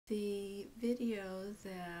The video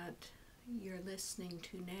that you're listening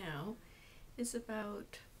to now is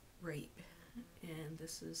about rape, and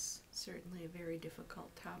this is certainly a very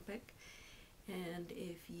difficult topic. And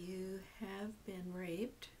if you have been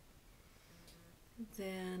raped,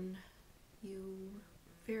 then you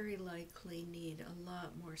very likely need a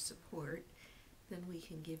lot more support than we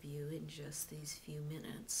can give you in just these few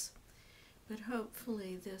minutes. But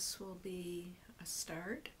hopefully this will be a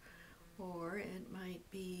start, or it might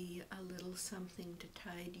be a little something to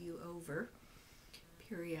tide you over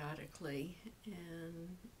periodically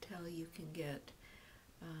until you can get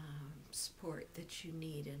support that you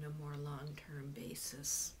need in a more long-term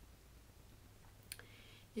basis.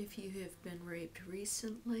 If you have been raped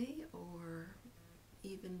recently or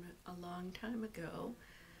even a long time ago,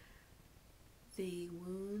 the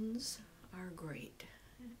wounds are great,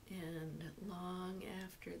 and long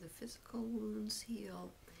after the physical wounds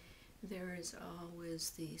heal, there is always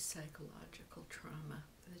the psychological trauma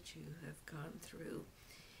that you have gone through,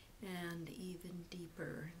 and even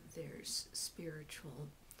deeper, there's spiritual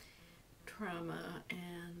trauma,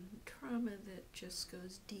 and trauma that just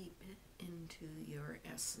goes deep into your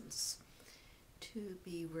essence. To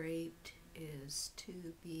be raped is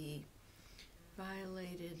to be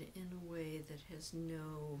violated in a way that has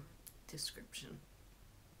no description.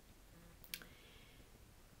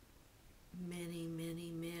 Many, many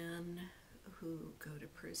men who go to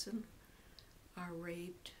prison are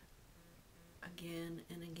raped again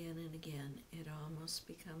and again and again. It almost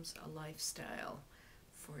becomes a lifestyle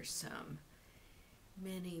for some.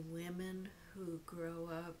 Many women who grow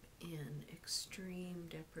up in extreme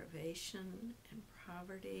deprivation and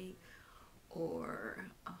poverty, or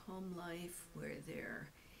a home life where there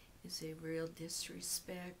is a real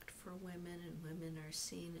disrespect for women and women are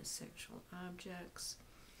seen as sexual objects,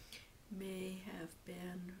 may have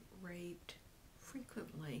been raped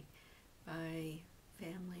frequently by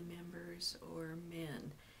family members or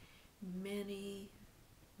men. Many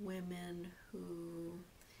women who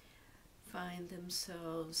find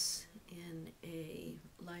themselves in a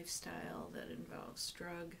lifestyle that involves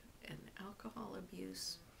drug and alcohol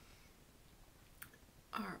abuse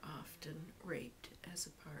are often raped as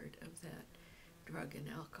a part of that drug and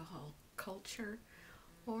alcohol culture,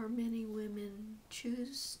 or many women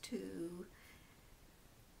choose to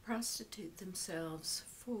prostitute themselves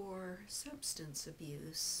for substance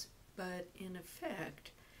abuse, but in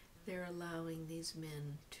effect they're allowing these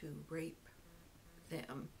men to rape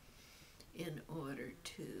them in order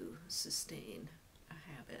to sustain a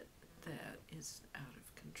habit that is out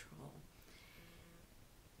of control.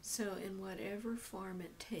 So in whatever form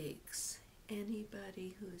it takes,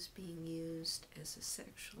 anybody who's being used as a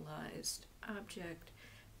sexualized object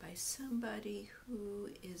by somebody who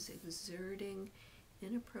is exerting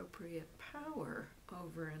inappropriate power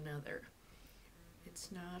over another,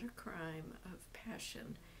 it's not a crime of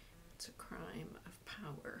passion, it's a crime of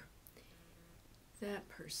power. That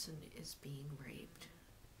person is being raped.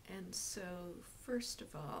 And so, first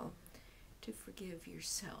of all, to forgive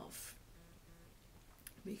yourself,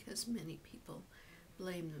 because many people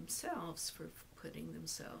blame themselves for putting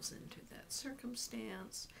themselves into that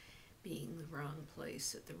circumstance, being the wrong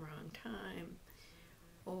place at the wrong time,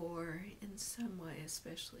 or in some way,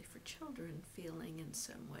 especially for children, feeling in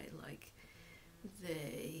some way like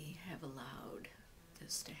they have allowed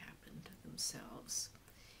this to happen to themselves.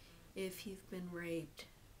 If you've been raped,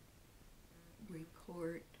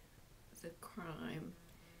 report the crime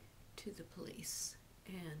to the police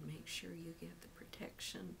and make sure you get the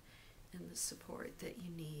protection and the support that you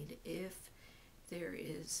need. If there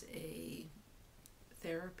is a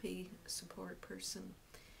therapy support person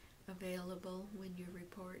available when you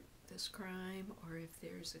report this crime, or if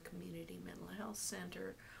there's a community mental health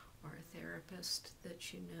center or a therapist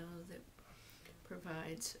that you know that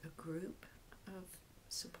provides a group of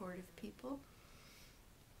supportive people,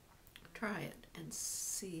 try it and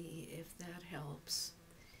see if that helps.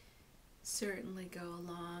 Certainly go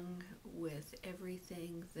along with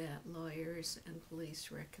everything that lawyers and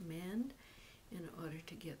police recommend in order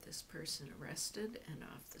to get this person arrested and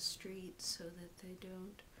off the street so that they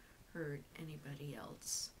don't hurt anybody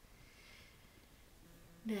else.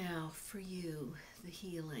 Now, for you, the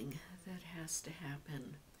healing that has to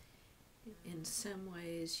happen. In some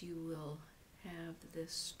ways, you will have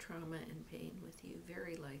this trauma and pain with you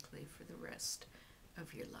very likely for the rest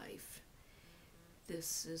of your life.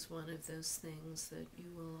 This is one of those things that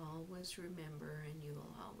you will always remember and you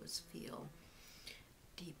will always feel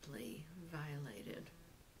deeply violated.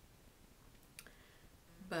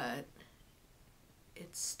 But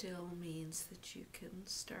it still means that you can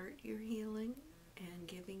start your healing and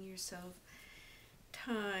giving yourself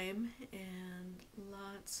time and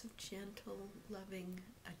lots of gentle, loving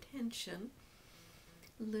attention,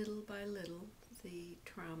 little by little, the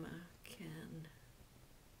trauma can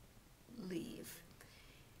leave.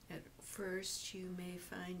 At first, you may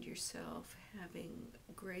find yourself having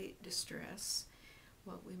great distress,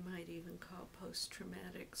 what we might even call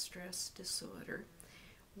post-traumatic stress disorder,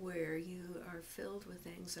 where you are filled with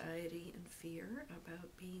anxiety and fear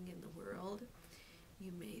about being in the world.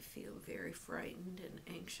 You may feel very frightened and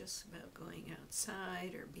anxious about going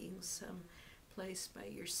outside or being someplace by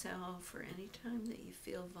yourself, or any time that you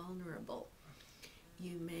feel vulnerable.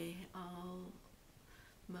 You may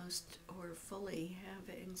almost or fully have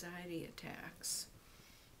anxiety attacks,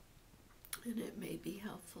 and it may be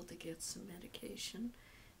helpful to get some medication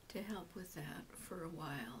to help with that for a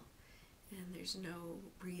while. And there's no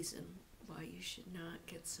reason why you should not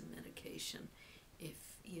get some medication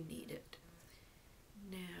if you need it.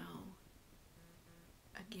 Now,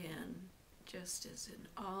 again, just as in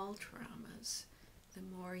all traumas, the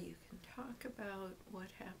more you can talk about what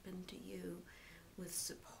happened to you with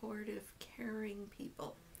supportive, caring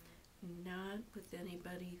people, not with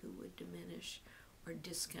anybody who would diminish or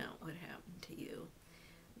discount what happened to you,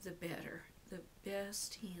 the better. The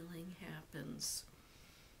best healing happens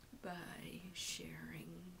by sharing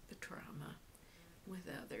the trauma with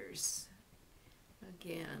others.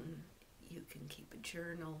 Again, you can keep a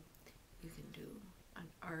journal, you can do an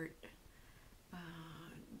art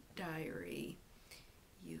diary,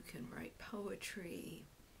 you can write poetry,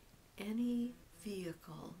 any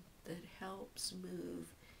vehicle that helps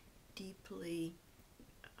move deeply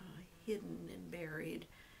hidden and buried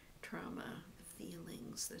trauma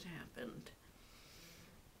feelings that happened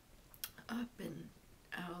up and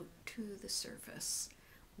out to the surface,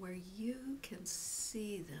 where you can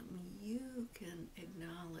see them, you can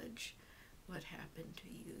acknowledge what happened to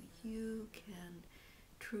you, you can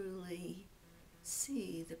truly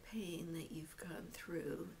see the pain that you've gone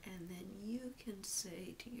through, and then you can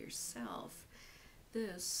say to yourself,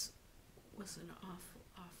 this was an awful,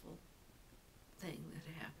 awful thing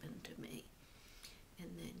that happened to me. And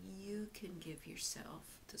then you can give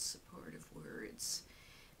yourself the supportive words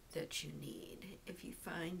that you need. If you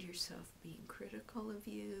find yourself being critical of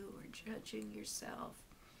you or judging yourself,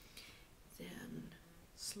 then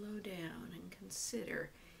slow down and consider,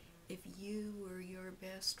 if you were your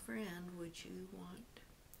best friend, would you want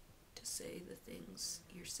to say the things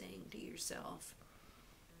you're saying to yourself?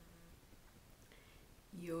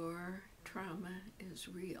 Your trauma is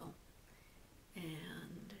real,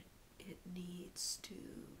 and it needs to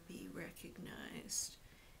be recognized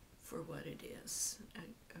for what it is,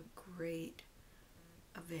 a great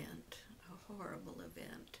event, a horrible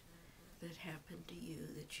event that happened to you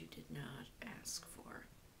that you did not ask for.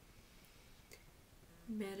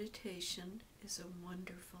 Meditation is a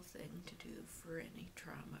wonderful thing to do for any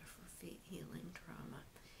trauma, for healing trauma.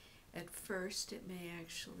 At first, it may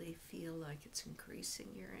actually feel like it's increasing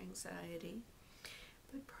your anxiety,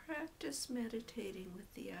 but practice meditating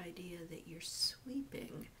with the idea that you're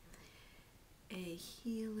sweeping a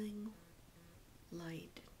healing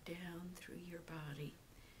light down through your body,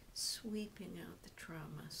 sweeping out the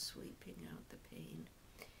trauma, sweeping out the pain,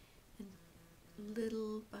 and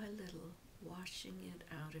little by little washing it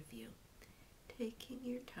out of you, taking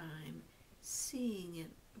your time, seeing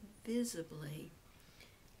it visibly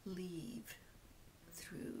leave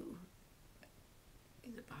through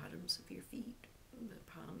the bottoms of your feet,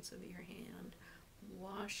 the palms of your hand,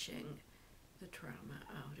 washing the trauma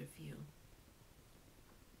out of you.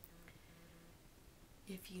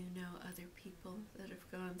 If you know other people that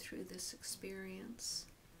have gone through this experience,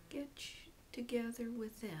 get together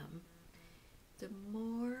with them. The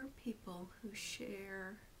more people who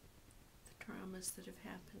share the traumas that have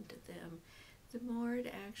happened to them, the more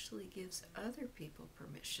it actually gives other people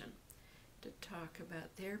permission to talk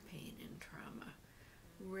about their pain and trauma.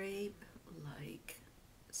 Rape, like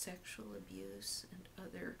sexual abuse and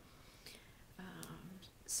other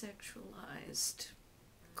sexualized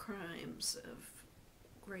crimes of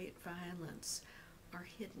great violence, are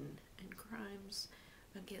hidden, and crimes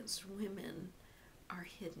against women are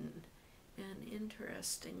hidden. And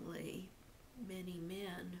interestingly, many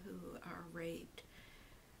men who are raped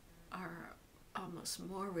are almost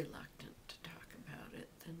more reluctant to talk about it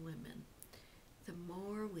than women. The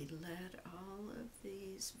more we let all of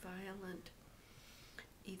these violent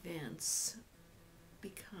events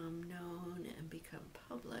become known and become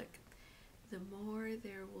public, the more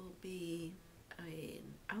there will be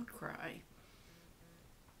an outcry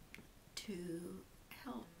to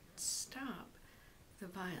help stop the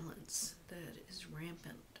violence that is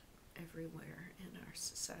rampant everywhere in our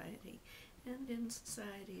society and in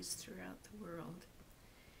societies throughout the world.